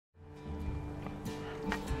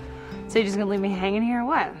So you're just gonna leave me hanging here or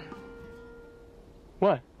what?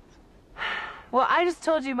 What? Well, I just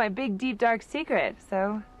told you my big, deep, dark secret,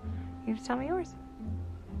 so you just tell me yours.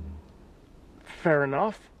 Fair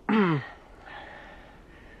enough.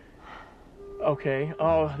 Okay.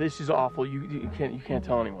 Oh, this is awful. You can't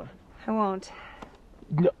tell anyone. I won't.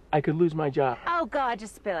 No, I could lose my job. Oh, God,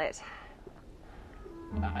 just spill it.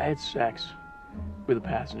 I had sex with a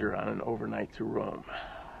passenger on an overnight to Rome.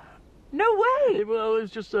 No way! Well, it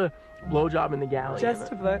was just a blowjob in the galley.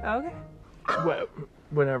 Just a blow. Okay. Well,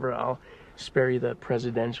 whatever, I'll spare you the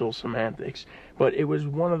presidential semantics. But it was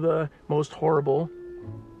one of the most horrible,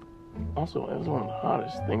 also, it was one of the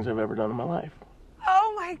hottest things I've ever done in my life.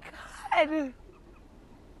 Oh, my God.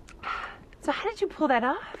 So how did you pull that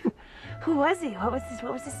off? Who was he? What was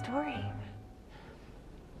his story?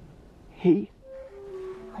 He?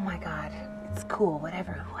 Oh, my God. It's cool,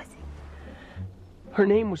 whatever. Who was he? Her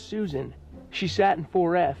name was Susan. She sat in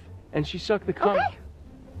 4F, and she sucked the cum.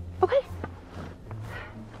 Okay.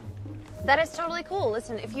 That is totally cool.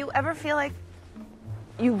 Listen, if you ever feel like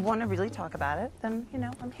you want to really talk about it, then, you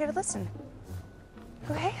know, I'm here to listen.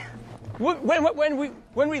 Okay?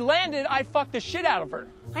 When we landed, I fucked the shit out of her.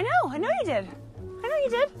 I know you did.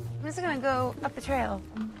 I'm just gonna go up the trail.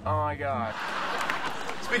 Oh, my God.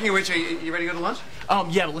 Speaking of which, are you ready to go to lunch?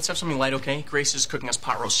 Yeah, but let's have something light, okay? Grace is cooking us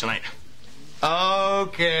pot roast tonight.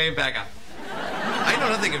 Okay, back up. I know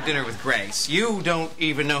nothing of dinner with Grace. You don't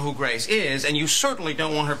even know who Grace is, and you certainly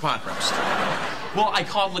don't want her pot roast. Well, I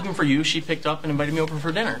called looking for you. She picked up and invited me over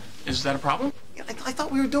for dinner. Is that a problem? I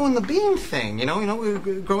thought we were doing the bean thing, you know, we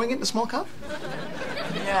were growing it in a small cup.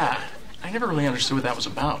 Yeah, I never really understood what that was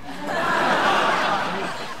about.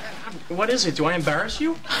 What is it? Do I embarrass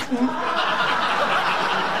you?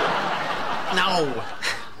 No.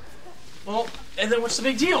 Well, and then what's the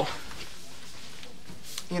big deal?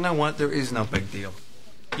 You know what? There is no big deal.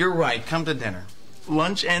 You're right. Come to dinner.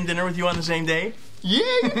 Lunch and dinner with you on the same day? Yeah.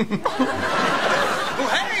 Oh,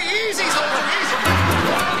 hey, easy, soldier,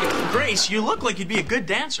 easy. Grace, you look like you'd be a good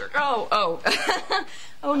dancer. Oh.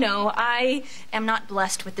 Oh, no, I am not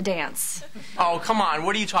blessed with the dance. Oh, come on.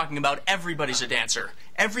 What are you talking about? Everybody's a dancer.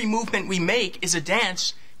 Every movement we make is a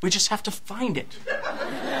dance. We just have to find it.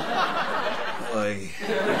 Boy.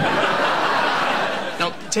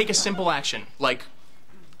 Now, take a simple action, like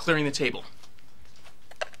clearing the table.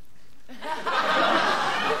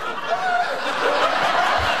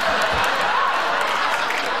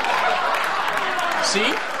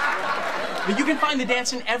 See? But you can find the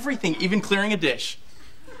dance in everything, even clearing a dish.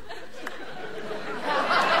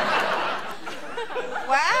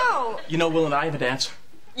 Wow. You know, Will and I have a dance.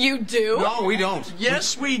 You do? No, we don't.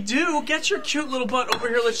 Yes, we do. Get your cute little butt over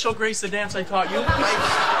here. Let's show Grace the dance I taught you.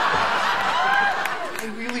 I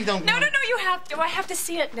really don't No, you have to. I have to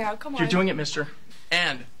see it now. Come on. You're doing it, mister.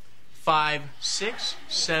 And 5, 6,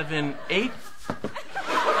 7, 8.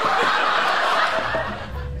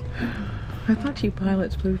 I thought you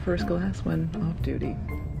pilots flew first class when off duty.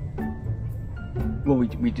 Well,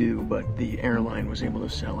 we do, but the airline was able to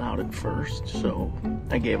sell out at first, so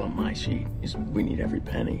I gave them my seat. We need every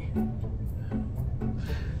penny.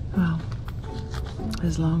 Well,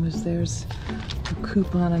 as long as there's a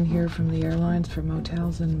coupon in here from the airlines for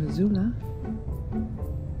motels in Missoula.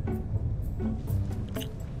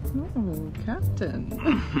 Oh, Captain.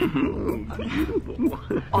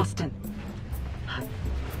 Austin.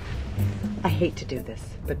 I hate to do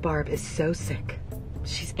this, but Barb is so sick.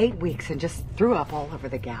 She's 8 weeks and just threw up all over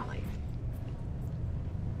the galley.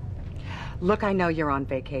 Look, I know you're on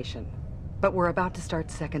vacation, but we're about to start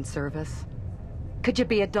second service. Could you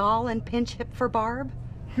be a doll and pinch hip for Barb?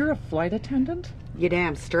 You're a flight attendant? You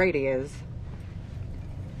damn straight he is.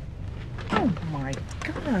 Oh, my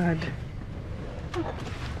God.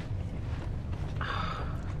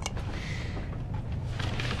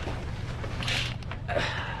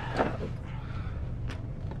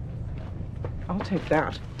 I'll take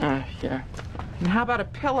that. Yeah. And how about a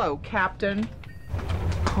pillow, Captain?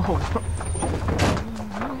 Oh.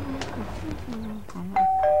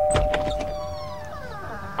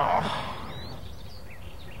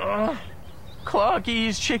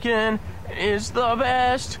 Clucky's chicken is the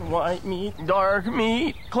best. White meat, dark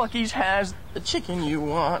meat. Clucky's has the chicken you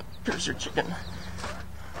want. Here's your chicken.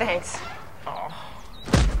 Thanks. Oh,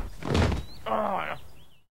 yeah.